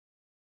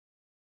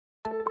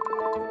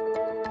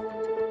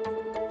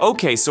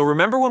Okay, so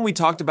remember when we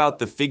talked about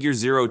the Figure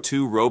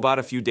 02 robot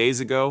a few days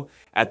ago?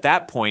 At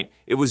that point,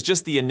 it was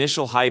just the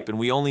initial hype and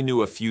we only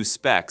knew a few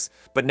specs.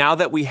 But now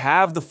that we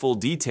have the full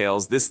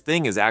details, this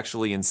thing is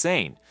actually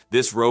insane.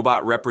 This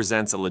robot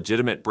represents a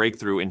legitimate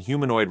breakthrough in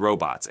humanoid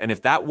robots. And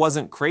if that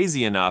wasn't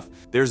crazy enough,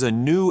 there's a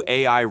new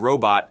AI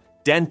robot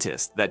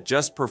dentist that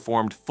just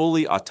performed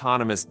fully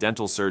autonomous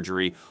dental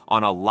surgery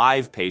on a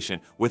live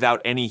patient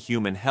without any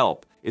human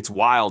help. It's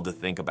wild to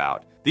think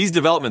about. These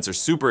developments are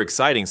super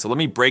exciting, so let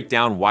me break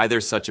down why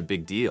they're such a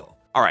big deal.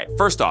 All right,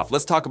 first off,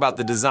 let's talk about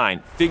the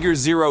design. Figure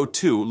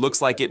 02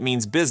 looks like it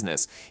means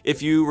business.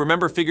 If you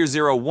remember Figure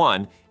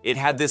 01, it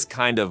had this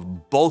kind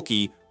of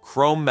bulky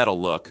chrome metal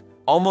look,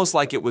 almost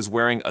like it was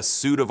wearing a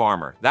suit of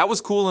armor. That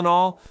was cool and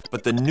all,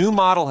 but the new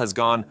model has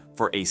gone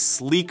for a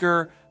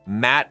sleeker,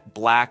 matte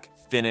black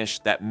finish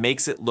that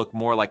makes it look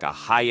more like a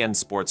high-end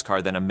sports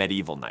car than a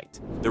medieval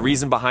knight. The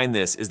reason behind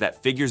this is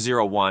that Figure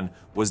 01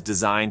 was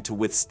designed to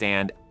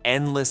withstand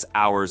endless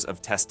hours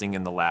of testing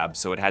in the lab,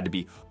 so it had to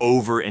be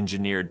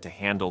over-engineered to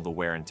handle the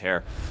wear and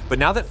tear. But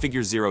now that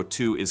Figure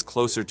 02 is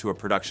closer to a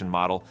production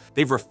model,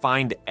 they've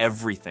refined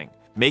everything,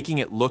 making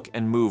it look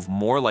and move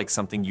more like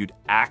something you'd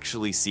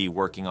actually see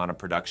working on a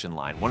production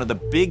line. One of the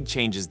big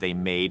changes they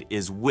made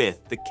is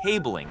with the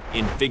cabling.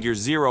 In Figure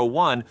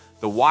 01,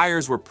 the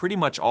wires were pretty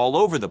much all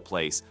over the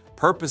place,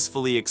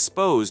 purposefully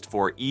exposed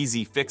for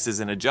easy fixes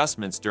and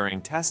adjustments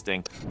during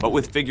testing. But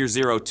with Figure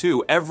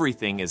 02,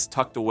 everything is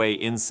tucked away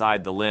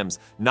inside the limbs.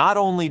 Not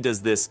only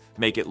does this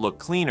make it look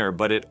cleaner,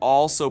 but it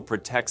also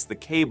protects the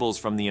cables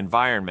from the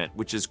environment,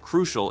 which is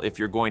crucial if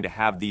you're going to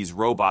have these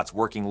robots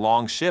working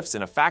long shifts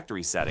in a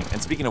factory setting.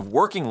 And speaking of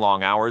working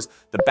long hours,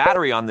 the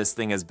battery on this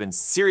thing has been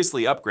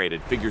seriously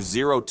upgraded. Figure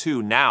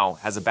 02 now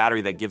has a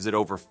battery that gives it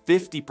over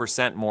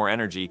 50% more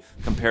energy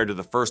compared to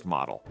the first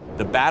model.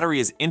 The battery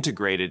is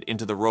integrated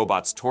into the robot's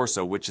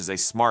torso, which is a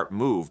smart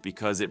move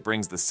because it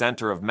brings the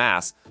center of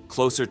mass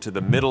closer to the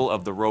middle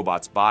of the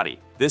robot's body.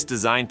 This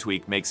design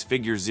tweak makes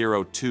Figure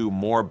 02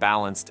 more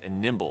balanced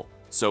and nimble,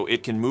 so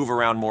it can move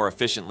around more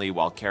efficiently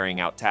while carrying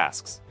out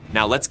tasks.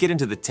 Now let's get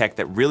into the tech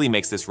that really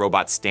makes this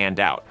robot stand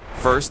out.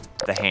 First,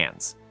 the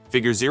hands.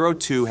 Figure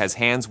 02 has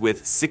hands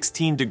with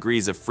 16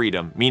 degrees of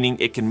freedom, meaning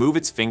it can move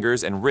its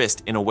fingers and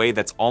wrist in a way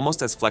that's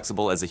almost as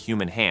flexible as a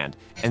human hand.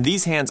 And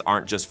these hands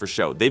aren't just for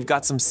show, they've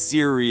got some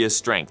serious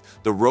strength.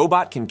 The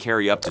robot can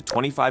carry up to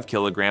 25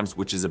 kilograms,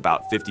 which is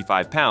about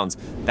 55 pounds.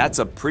 That's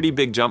a pretty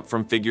big jump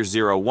from Figure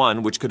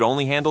 01, which could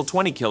only handle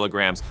 20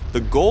 kilograms.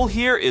 The goal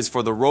here is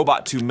for the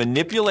robot to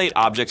manipulate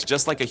objects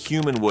just like a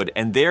human would,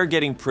 and they're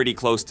getting pretty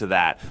close to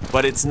that.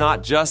 But it's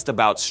not just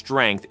about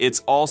strength, it's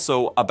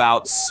also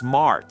about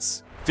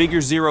smarts.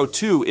 Figure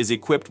 02 is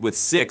equipped with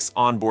 6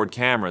 onboard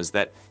cameras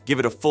that give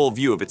it a full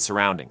view of its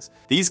surroundings.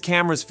 These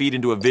cameras feed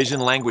into a vision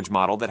language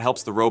model that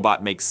helps the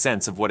robot make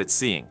sense of what it's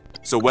seeing.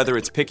 So whether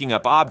it's picking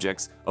up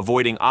objects,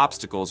 avoiding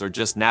obstacles, or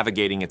just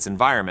navigating its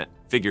environment,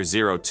 Figure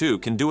 02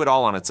 can do it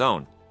all on its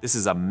own. This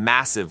is a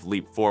massive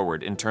leap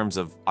forward in terms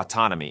of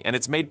autonomy, and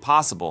it's made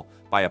possible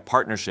by a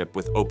partnership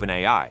with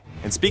OpenAI.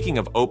 And speaking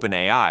of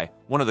OpenAI,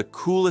 one of the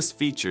coolest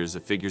features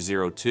of Figure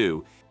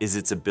 02 is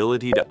its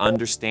ability to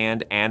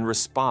understand and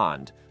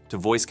respond to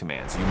voice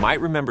commands. You might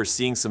remember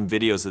seeing some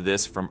videos of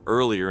this from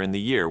earlier in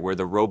the year where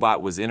the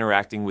robot was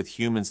interacting with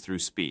humans through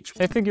speech.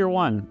 Hey, Figure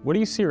 1, what do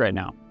you see right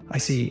now? I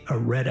see a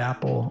red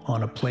apple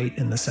on a plate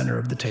in the center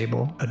of the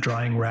table, a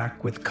drying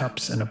rack with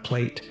cups and a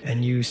plate,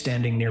 and you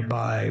standing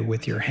nearby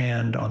with your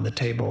hand on the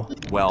table.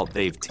 Well,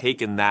 they've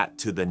taken that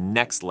to the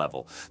next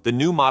level. The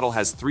new model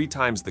has 3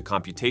 times the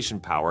computation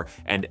power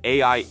and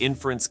AI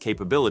inference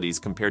capabilities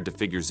compared to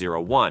Figure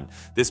 01.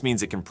 This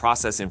means it can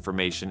process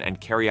information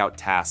and carry out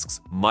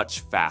tasks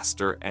much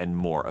faster and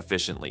more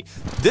efficiently.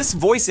 This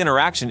voice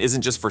interaction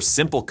isn't just for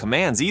simple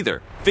commands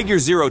either. Figure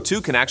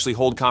 02 can actually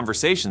hold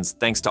conversations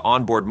thanks to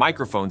onboard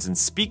microphones and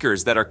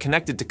speakers that are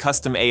connected to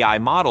custom AI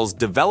models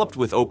developed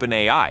with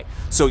OpenAI.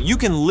 So you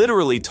can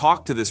literally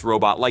talk to this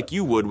robot like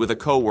you would with a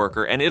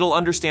coworker, and it'll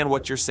understand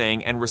what you're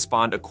saying and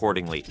respond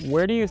accordingly.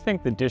 Where do you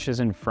think the dishes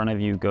in front of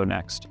you go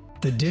next?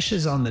 The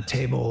dishes on the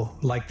table,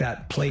 like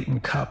that plate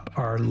and cup,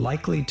 are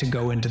likely to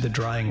go into the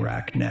drying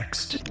rack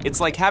next. It's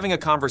like having a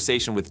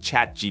conversation with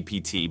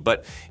ChatGPT,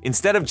 but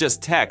instead of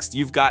just text,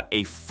 you've got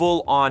a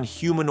full-on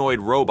humanoid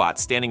robot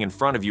standing in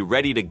front of you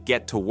ready to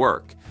get to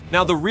work.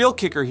 Now, the real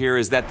kicker here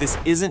is that this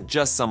isn't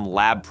just some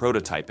lab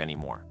prototype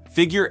anymore.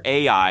 Figure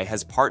AI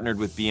has partnered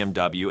with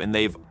BMW, and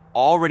they've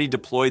already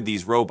deployed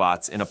these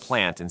robots in a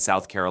plant in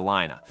South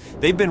Carolina.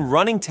 They've been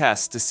running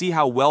tests to see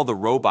how well the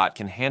robot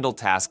can handle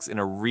tasks in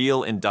a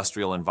real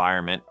industrial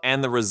environment,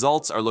 and the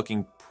results are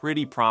looking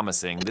pretty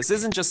promising. This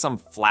isn't just some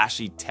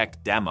flashy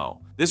tech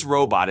demo. This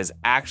robot is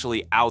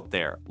actually out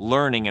there,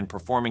 learning and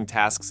performing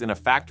tasks in a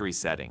factory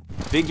setting.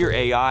 Figure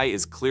AI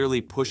is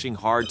clearly pushing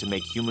hard to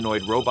make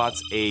humanoid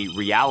robots a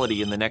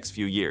reality in the next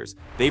few years.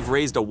 They've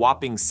raised a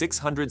whopping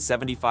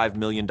 $675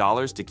 million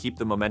to keep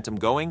the momentum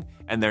going,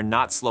 and they're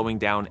not slowing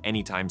down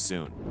anytime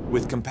soon.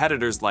 With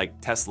competitors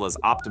like Tesla's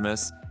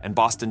Optimus and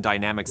Boston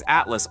Dynamics'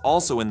 Atlas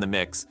also in the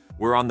mix,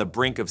 we're on the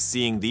brink of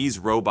seeing these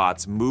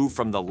robots move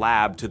from the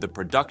lab to the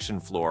production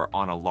floor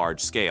on a large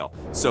scale.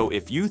 So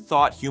if you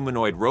thought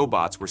humanoid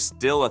robots were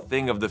still a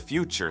thing of the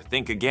future,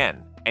 think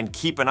again. And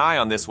keep an eye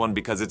on this one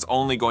because it's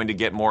only going to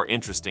get more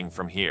interesting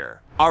from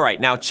here. All right,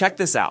 now check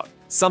this out.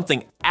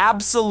 Something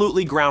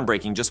absolutely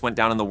groundbreaking just went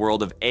down in the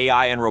world of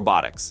AI and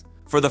robotics.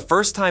 For the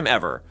first time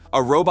ever,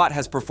 a robot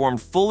has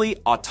performed fully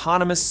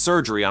autonomous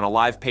surgery on a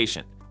live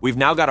patient. We've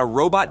now got a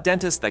robot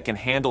dentist that can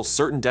handle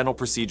certain dental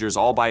procedures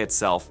all by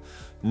itself.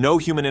 No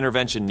human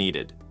intervention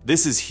needed.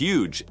 This is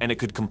huge, and it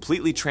could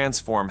completely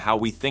transform how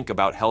we think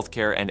about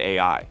healthcare and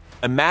AI.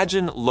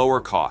 Imagine lower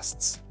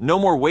costs, no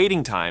more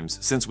waiting times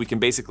since we can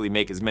basically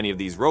make as many of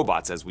these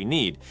robots as we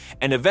need,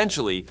 and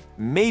eventually,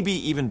 maybe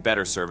even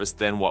better service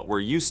than what we're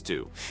used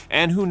to.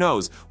 And who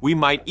knows, we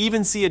might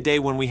even see a day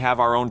when we have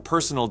our own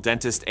personal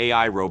dentist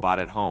AI robot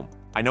at home.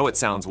 I know it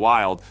sounds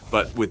wild,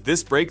 but with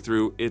this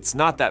breakthrough, it's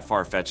not that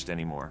far-fetched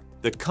anymore.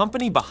 The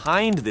company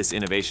behind this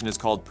innovation is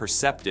called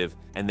Perceptive,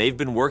 and they've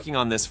been working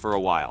on this for a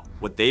while.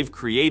 What they've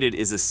created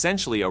is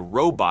essentially a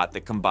robot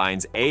that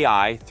combines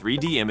AI,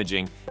 3D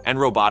imaging, and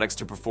robotics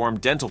to perform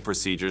dental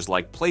procedures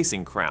like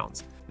placing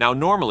crowns. Now,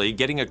 normally,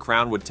 getting a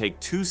crown would take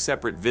 2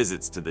 separate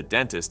visits to the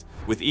dentist,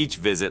 with each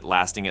visit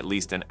lasting at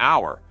least an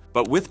hour.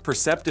 But with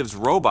Perceptive's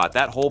robot,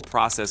 that whole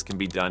process can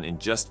be done in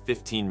just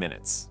 15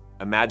 minutes.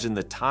 Imagine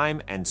the time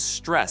and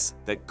stress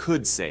that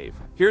could save.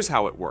 Here's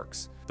how it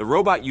works. The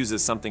robot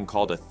uses something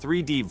called a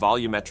 3D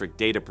volumetric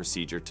data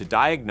procedure to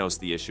diagnose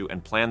the issue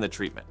and plan the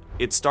treatment.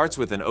 It starts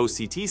with an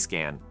OCT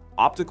scan,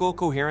 optical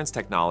coherence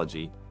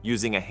technology,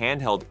 using a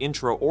handheld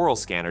intraoral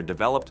scanner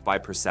developed by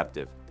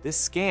Perceptive. This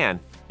scan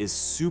is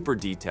super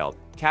detailed,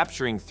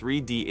 capturing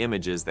 3D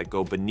images that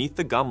go beneath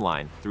the gum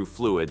line, through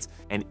fluids,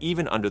 and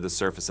even under the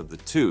surface of the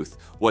tooth.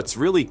 What's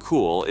really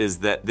cool is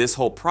that this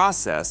whole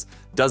process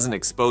doesn't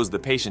expose the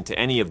patient to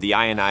any of the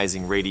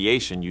ionizing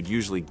radiation you'd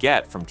usually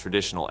get from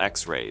traditional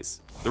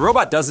X-rays. The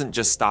robot doesn't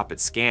just stop at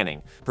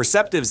scanning.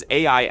 Perceptive's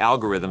AI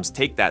algorithms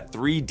take that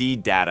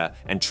 3D data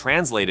and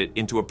translate it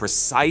into a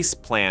precise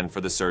plan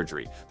for the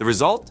surgery. The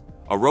result?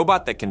 A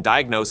robot that can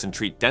diagnose and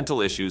treat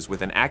dental issues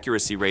with an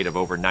accuracy rate of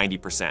over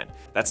 90%.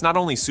 That's not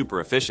only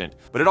super efficient,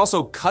 but it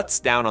also cuts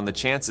down on the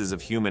chances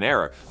of human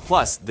error.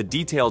 Plus, the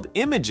detailed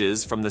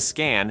images from the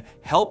scan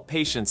help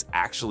patients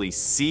actually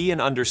see and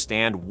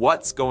understand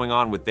what's going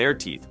on with their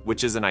teeth,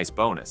 which is a nice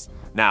bonus.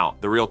 Now,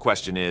 the real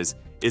question is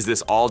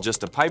this all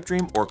just a pipe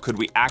dream, or could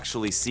we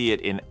actually see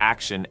it in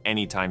action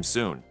anytime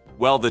soon?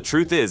 Well, the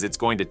truth is it's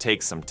going to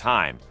take some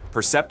time.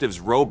 Perceptive's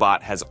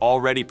robot has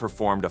already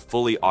performed a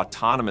fully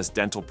autonomous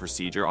dental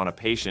procedure on a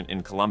patient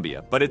in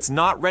Colombia, but it's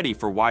not ready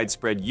for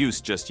widespread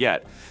use just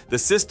yet. The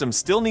system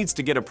still needs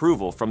to get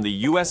approval from the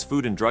US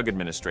Food and Drug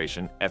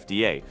Administration,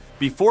 FDA,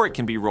 before it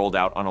can be rolled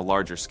out on a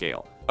larger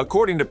scale.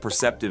 According to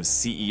Perceptive's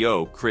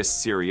CEO,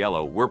 Chris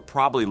Ciriello, we're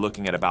probably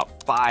looking at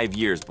about 5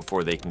 years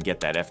before they can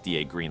get that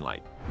FDA green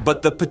light.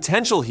 But the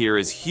potential here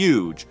is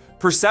huge.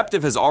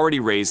 Perceptive has already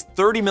raised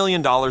 $30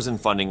 million in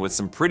funding with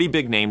some pretty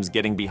big names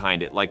getting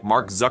behind it, like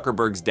Mark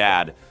Zuckerberg's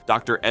dad,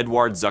 Dr.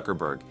 Edward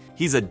Zuckerberg.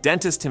 He's a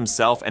dentist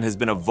himself and has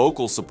been a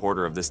vocal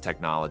supporter of this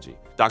technology.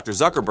 Dr.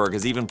 Zuckerberg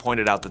has even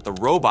pointed out that the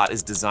robot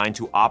is designed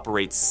to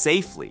operate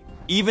safely,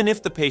 even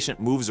if the patient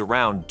moves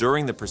around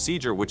during the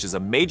procedure, which is a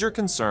major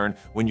concern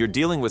when you're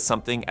dealing with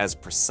something as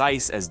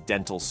precise as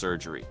dental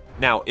surgery.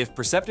 Now, if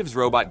Perceptive's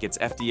robot gets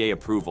FDA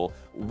approval,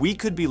 we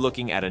could be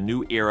looking at a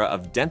new era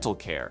of dental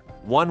care,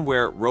 one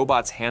where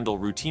robots handle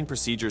routine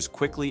procedures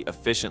quickly,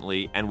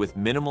 efficiently, and with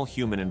minimal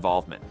human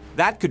involvement.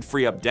 That could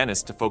free up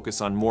dentists to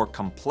focus on more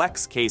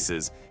complex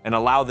cases and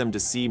allow them to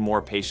see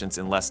more patients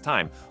in less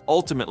time,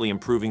 ultimately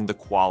improving the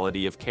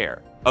quality of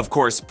care. Of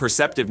course,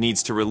 Perceptive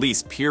needs to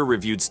release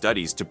peer-reviewed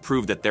studies to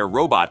prove that their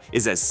robot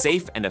is as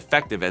safe and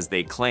effective as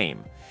they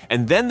claim.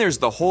 And then there's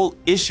the whole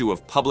issue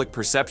of public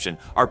perception.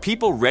 Are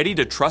people ready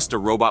to trust a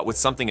robot with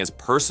something as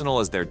personal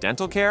as their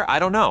dental care? I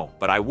don't know,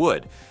 but I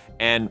would.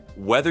 And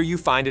whether you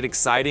find it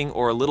exciting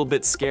or a little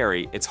bit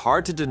scary, it's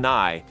hard to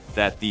deny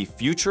that the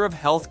future of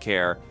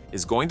healthcare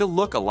is going to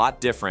look a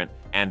lot different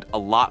and a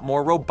lot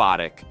more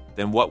robotic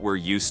than what we're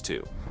used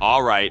to.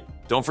 All right,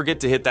 don't forget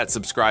to hit that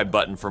subscribe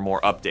button for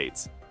more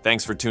updates.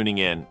 Thanks for tuning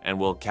in, and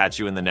we'll catch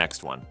you in the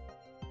next one.